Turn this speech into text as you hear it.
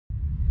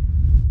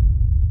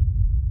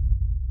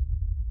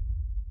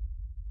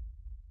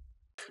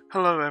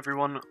Hello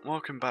everyone,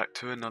 welcome back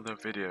to another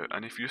video,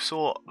 and if you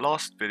saw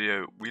last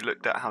video we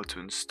looked at how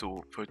to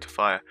install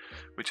Votifier,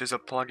 which is a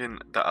plugin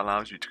that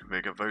allows you to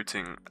configure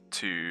voting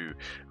to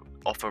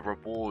offer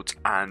rewards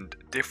and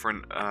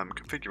different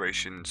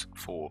configurations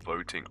for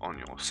voting on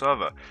your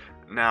server.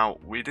 Now,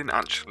 we didn't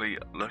actually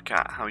look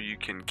at how you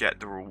can get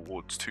the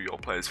rewards to your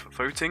players for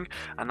voting,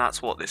 and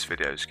that's what this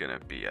video is going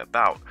to be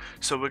about.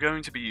 So we're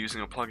going to be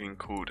using a plugin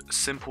called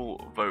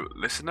Simple Vote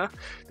Listener.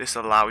 This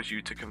allows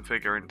you to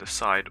configure and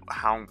decide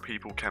how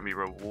people can be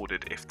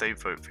rewarded if they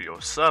vote for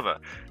your server.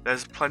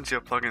 There's plenty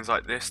of plugins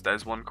like this.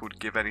 There's one called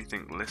Give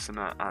Anything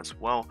Listener as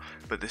well,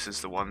 but this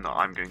is the one that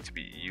I'm going to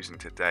be using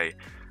today.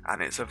 And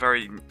it's a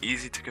very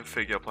easy to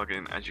configure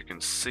plugin. As you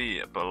can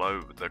see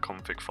below, the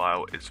config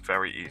file is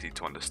very easy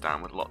to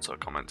understand with lots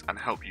of comments and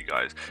help you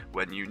guys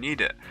when you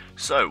need it.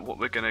 So what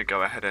we're going to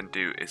go ahead and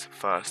do is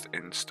first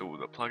install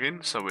the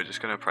plugin. So we're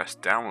just going to press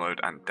download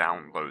and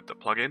download the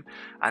plugin,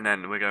 and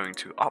then we're going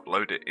to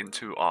upload it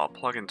into our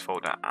plugins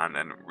folder and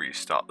then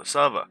restart the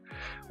server.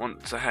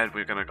 Once ahead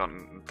we're going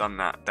to done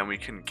that, then we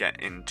can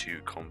get into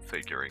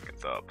configuring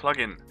the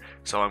plugin.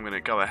 So I'm going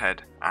to go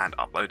ahead and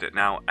upload it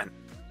now.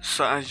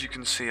 So as you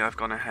can see, I've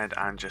gone ahead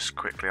and just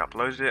quickly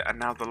uploaded it, and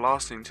now the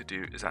last thing to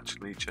do is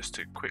actually just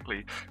to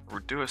quickly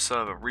do a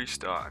server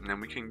restart, and then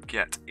we can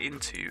get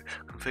into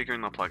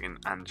configuring the plugin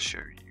and show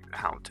you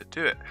how to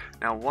do it.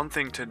 Now, one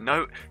thing to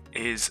note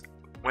is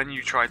when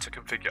you try to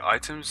configure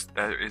items,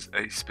 there is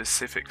a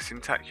specific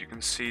syntax. You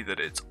can see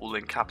that it's all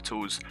in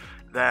capitals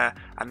there,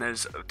 and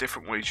there's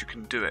different ways you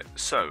can do it.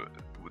 So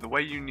the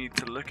way you need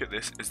to look at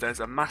this is there's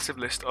a massive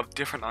list of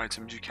different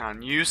items you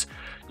can use.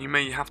 You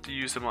may have to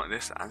use them like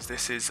this, as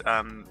this is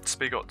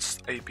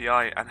Skynode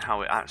API and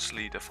how it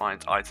actually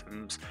defines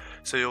items.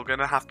 So you're going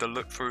to have to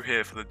look through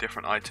here for the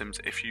different items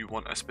if you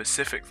want a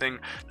specific thing.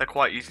 They're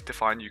quite easy to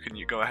find.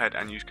 You go ahead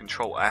and use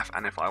Control F,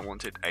 and if I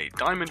wanted a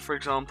diamond, for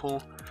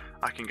example,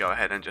 I can go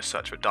ahead and just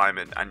search for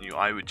diamond, and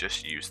I would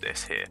just use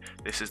this here.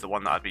 This is the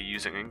one that I'd be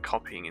using and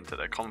copying into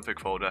the config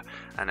folder,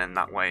 and then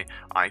that way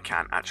I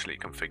can actually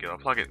configure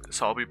the plugin.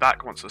 So I'll be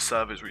back once the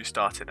server's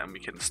restarted and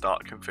we can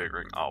start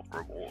configuring our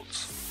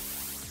rewards.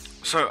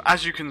 So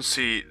as you can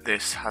see,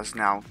 this has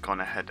now gone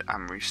ahead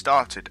and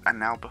restarted, and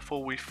now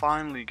before we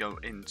finally go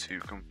into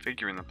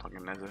configuring the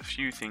plugin, there's a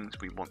few things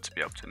we want to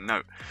be able to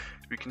note.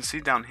 We can see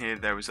down here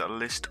there is a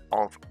list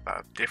of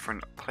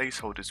different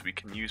placeholders we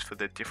can use for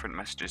the different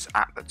messages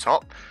at the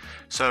top.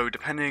 So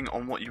depending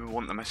on what you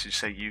want the message to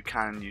say, you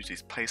can use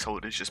these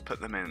placeholders, just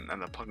put them in,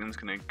 and the plugin's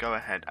going to go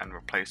ahead and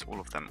replace all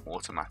of them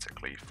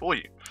automatically for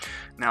you.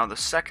 Now the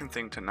second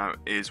thing to note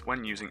is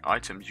when using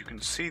items, you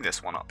can see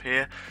this one up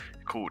here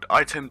called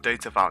item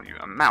data value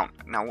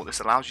amount. Now what this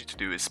allows you to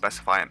do is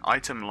specify an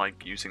item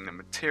like using the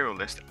material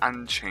list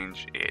and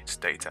change its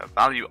data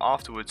value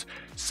afterwards.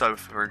 So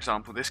for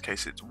example, this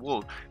case it's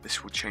wool.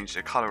 This will change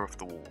the color of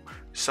the wool.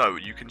 So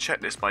you can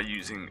check this by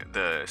using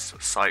the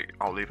site.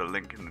 I'll leave a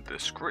link in the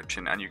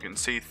description, and you can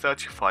see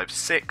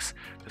 35.6.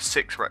 The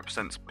 6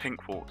 represents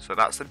pink wool, so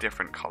that's the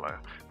different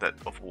color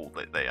of wool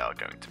that they are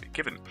going to be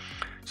given.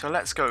 So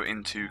let's go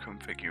into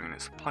configuring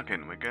this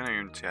plugin. We're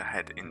going to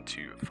head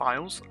into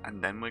files,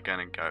 and then we're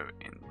going to go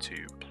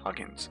into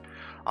plugins.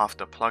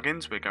 After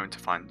plugins, we're going to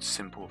find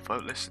Simple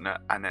Vote Listener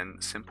and then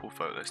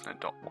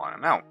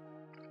simpleVoteListener.yml.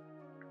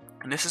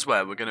 And this is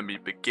where we're going to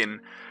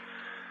begin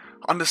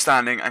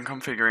understanding and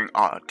configuring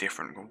our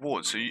different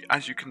rewards. So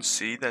as you can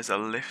see, there's a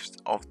list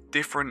of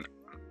different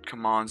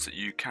commands that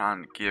you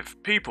can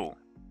give people.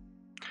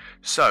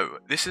 So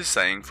this is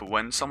saying for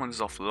when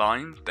someone's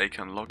offline, they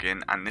can log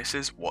in, and this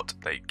is what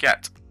they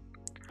get.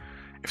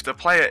 If the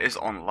player is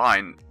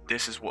online,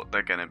 this is what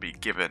they're going to be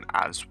given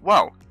as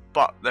well.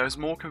 But there's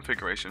more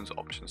configurations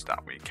options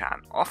that we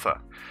can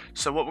offer.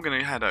 So what we're going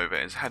to head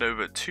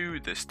over to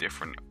this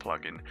different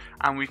plugin,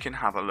 and we can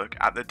have a look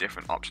at the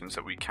different options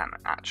that we can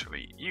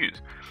actually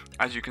use.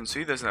 As you can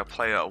see, there's a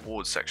player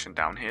awards section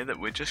down here that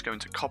we're just going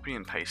to copy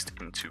and paste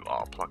into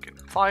our plugin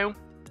file.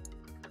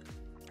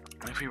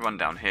 And if we run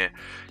down here,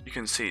 you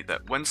can see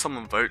that when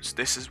someone votes,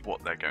 this is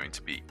what they're going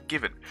to be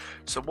given.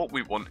 So what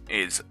we want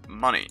is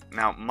money.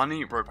 Now,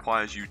 money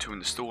requires you to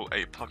install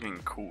a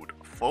plugin called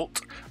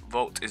Vault.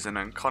 Vault is an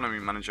economy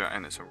manager,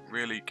 and it's a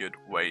really good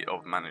way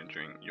of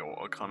managing your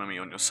economy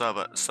on your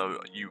server.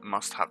 So you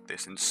must have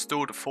this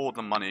installed for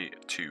the money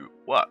to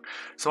work.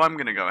 So I'm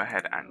going to go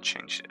ahead and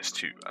change this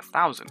to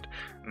 1,000.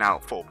 Now,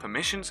 for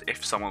permissions,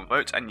 if someone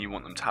votes and you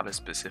want them to have a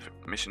specific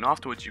permission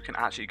afterwards, you can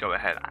actually go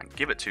ahead and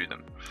give it to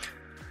them.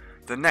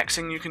 The next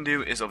thing you can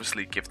do is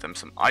obviously give them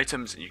some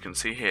items. You can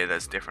see here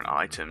there's different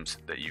items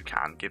that you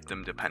can give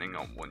them depending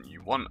on what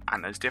you want,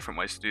 and there's different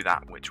ways to do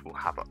that, which we'll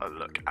have a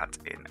look at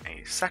in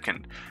a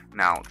second.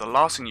 Now the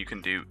last thing you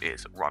can do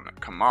is run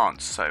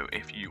commands. So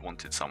if you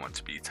wanted someone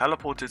to be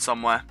teleported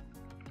somewhere,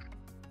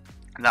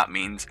 that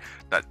means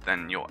that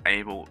then you're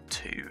able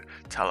to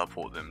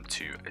teleport them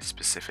to a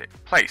specific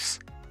place.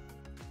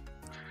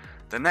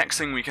 The next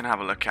thing we can have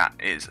a look at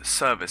is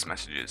service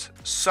messages.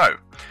 So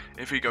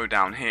if we go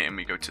down here and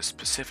we go to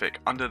specific,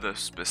 under the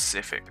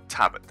specific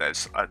tab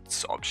there's an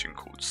option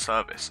called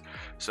service.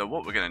 So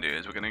what we're going to do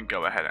is we're going to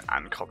go ahead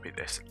and copy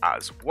this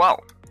as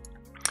well.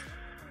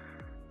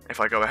 If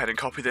I go ahead and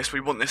copy this,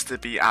 we want this to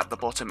be at the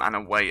bottom and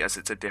away, as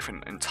it's a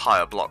different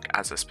entire block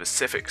as a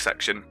specific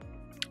section.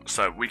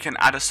 So we can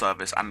add a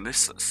service, and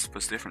this for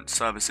different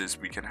services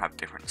we can have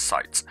different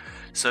sites.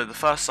 So the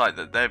first site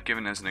that they've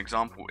given as an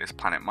example is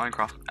Planet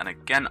Minecraft, and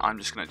again I'm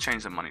just going to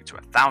change the money to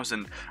 1,000,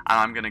 and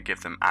I'm going to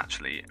give them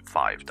actually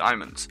 5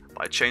 diamonds.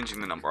 By changing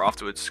the number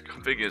afterwards,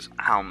 configures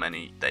how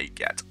many they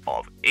get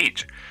of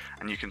each.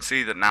 And you can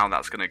see that now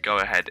that's going to go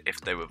ahead if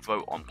they would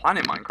vote on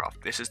Planet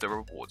Minecraft. This is the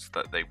rewards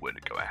that they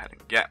would go ahead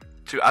and get.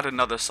 To add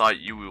another site,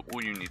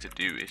 all you need to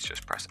do is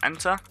just press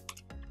enter.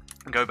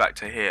 Go back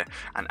to here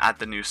and add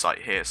the new site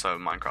here, so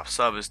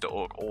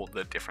minecraftservers.org, all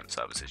the different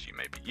services you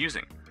may be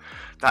using.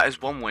 That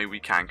is one way we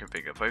can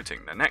configure voting.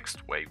 The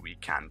next way we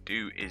can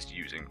do is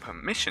using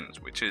permissions,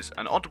 which is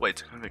an odd way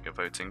to configure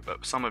voting,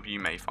 but some of you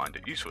may find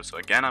it useful. So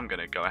again, I'm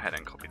going to go ahead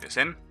and copy this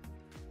in.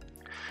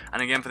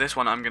 And again, for this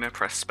one, I'm going to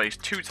press space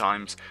 2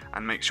 times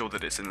and make sure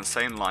that it's in the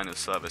same line as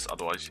service,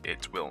 otherwise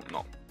it will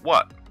not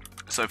work.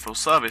 So for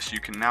service, you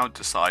can now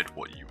decide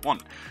what you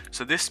want.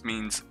 So this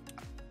means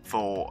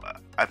for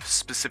a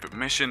specific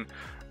mission,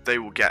 they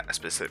will get a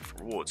specific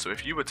reward. So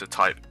if you were to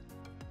type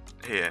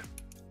here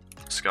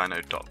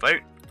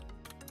skynode.vote,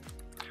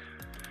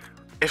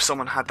 if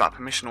someone had that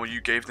permission or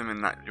you gave them in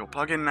your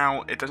plugin,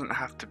 now it doesn't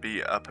have to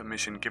be a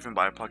permission given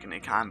by a plugin,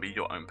 it can be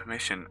your own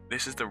permission.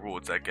 This is the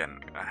rewards they're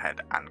getting ahead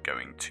and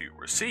going to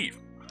receive.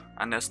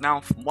 And there's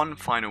now one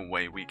final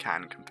way we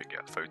can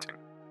configure voting,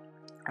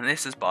 and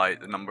this is by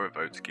the number of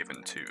votes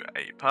given to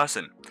a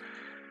person.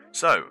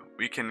 So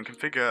we can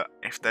configure,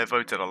 if they're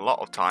voted a lot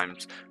of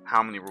times,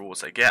 how many rewards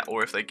they get,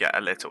 or if they get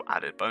a little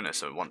added bonus.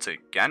 So once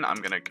again,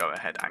 I'm going to go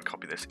ahead and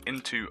copy this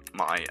into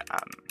my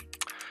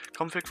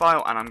config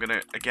file, and I'm going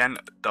to again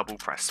double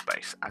press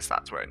space, as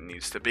that's where it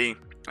needs to be.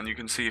 And you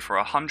can see for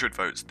 100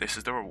 votes, this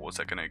is the rewards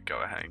they're going to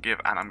go ahead and give,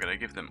 and I'm going to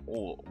give them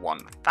all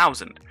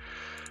 1,000.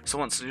 So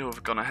once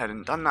you've gone ahead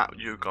and done that,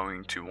 you're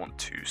going to want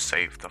to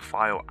save the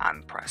file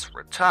and press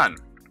return.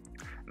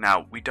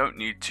 Now we don't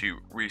need to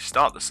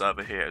restart the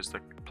server here, as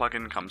the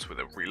plugin comes with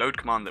a reload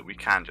command that we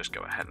can just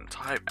go ahead and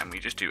type, and we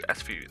just do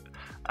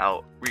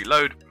svl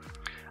reload,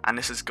 and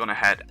this has gone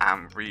ahead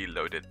and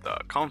reloaded the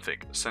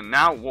config. So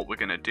now what we're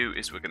going to do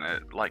is we're going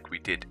to, like we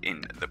did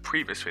in the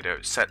previous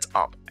video, set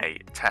up a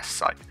test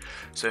site.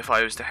 So if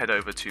I was to head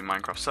over to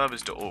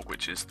minecraftservers.org,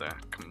 which is the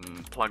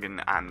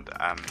plugin and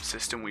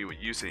system we were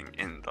using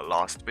in the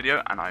last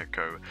video, and I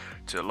go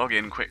to log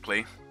in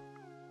quickly,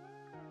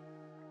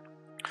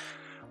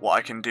 what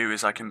I can do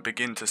is I can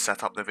begin to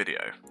set up the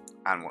video,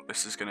 and what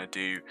this is going to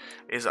do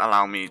is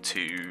allow me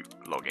to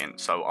log in.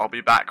 So I'll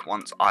be back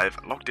once I've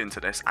logged into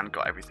this and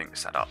got everything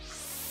set up.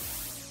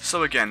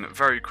 So again,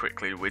 very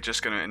quickly, we're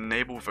just going to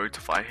enable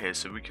Votify here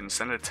so we can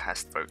send a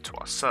test vote to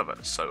our server.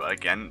 So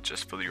again,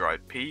 just for your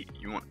IP,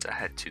 you want to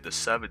head to the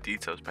server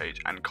details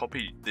page and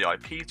copy the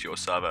IP to your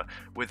server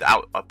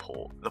without a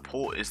port. The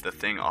port is the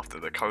thing after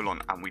the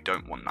colon, and we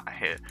don't want that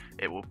here.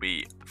 It will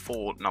be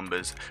 4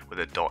 numbers with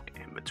a dot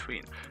in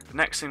between. The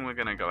next thing we're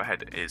going to go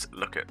ahead is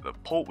look at the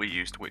port we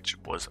used, which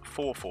was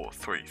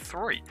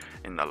 4433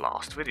 in the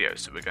last video.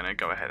 So we're going to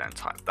go ahead and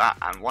type that,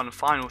 and one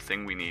final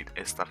thing we need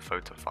is the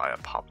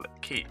Votifier public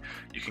key.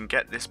 You can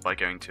get this by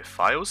going to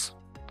Files,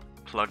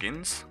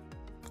 Plugins,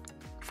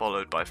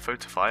 followed by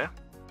Votifier,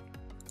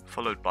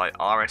 followed by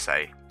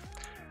RSA,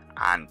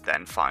 and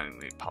then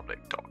finally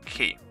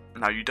public.key.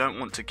 Now you don't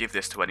want to give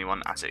this to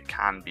anyone, as it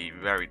can be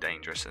very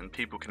dangerous and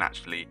people can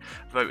actually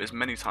vote as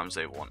many times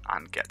they want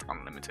and get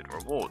unlimited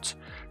rewards.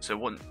 So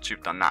once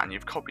you've done that and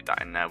you've copied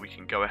that in there, we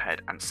can go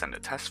ahead and send a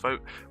test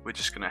vote. We're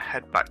just going to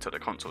head back to the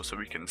console so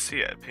we can see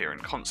it appear in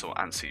console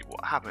and see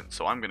what happens.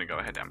 So I'm going to go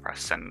ahead and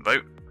press send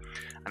vote,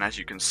 and as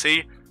you can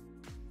see,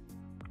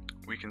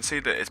 we can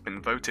see that it's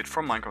been voted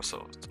from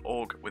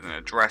Microsoft.org with an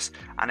address,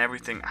 and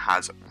everything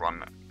has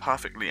run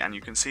perfectly, and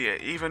you can see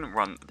it even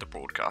run the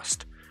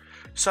broadcast.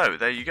 So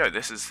there you go,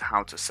 this is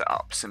how to set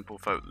up Simple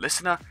Vote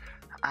Listener,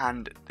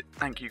 and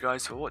thank you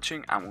guys for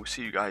watching, and we'll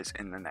see you guys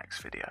in the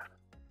next video.